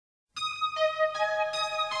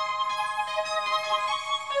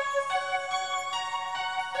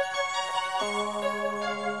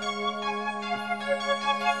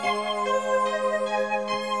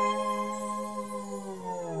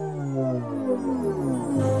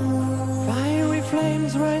Fiery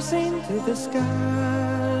flames rise into the sky,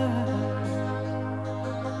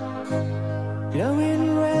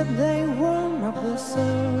 glowing red they warm up the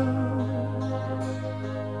soul,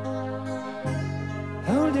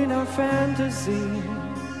 holding our fantasy,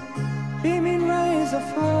 beaming rays of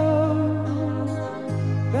hope,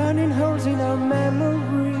 burning holes in our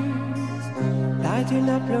memories, lighting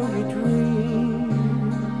up lonely dreams.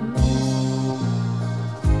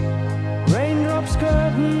 Raindrops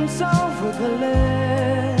curtains over the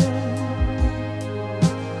land,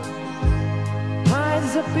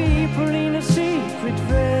 hides the people in a secret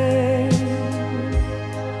veil,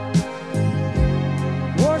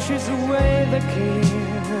 washes away the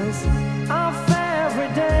cares of every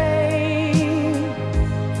day,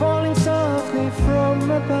 falling softly from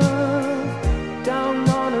above, down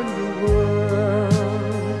on a new world.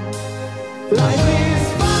 Life is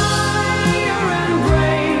fire and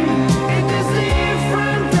rain, it is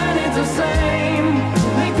different and it's the same.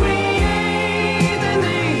 They create and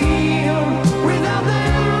they heal, without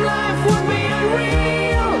them life would be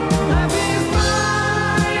unreal. Life is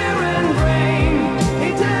fire and rain,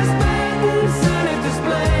 it has patterns and it is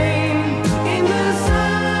plain. In the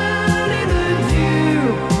sun, in the dew,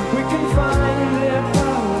 we can find their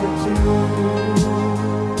power too.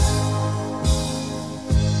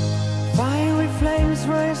 Fiery flames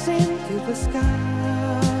rise into the sky,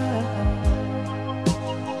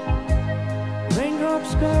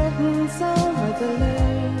 raindrops curtains over the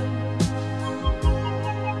lake,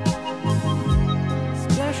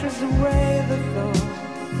 splashes away the thought,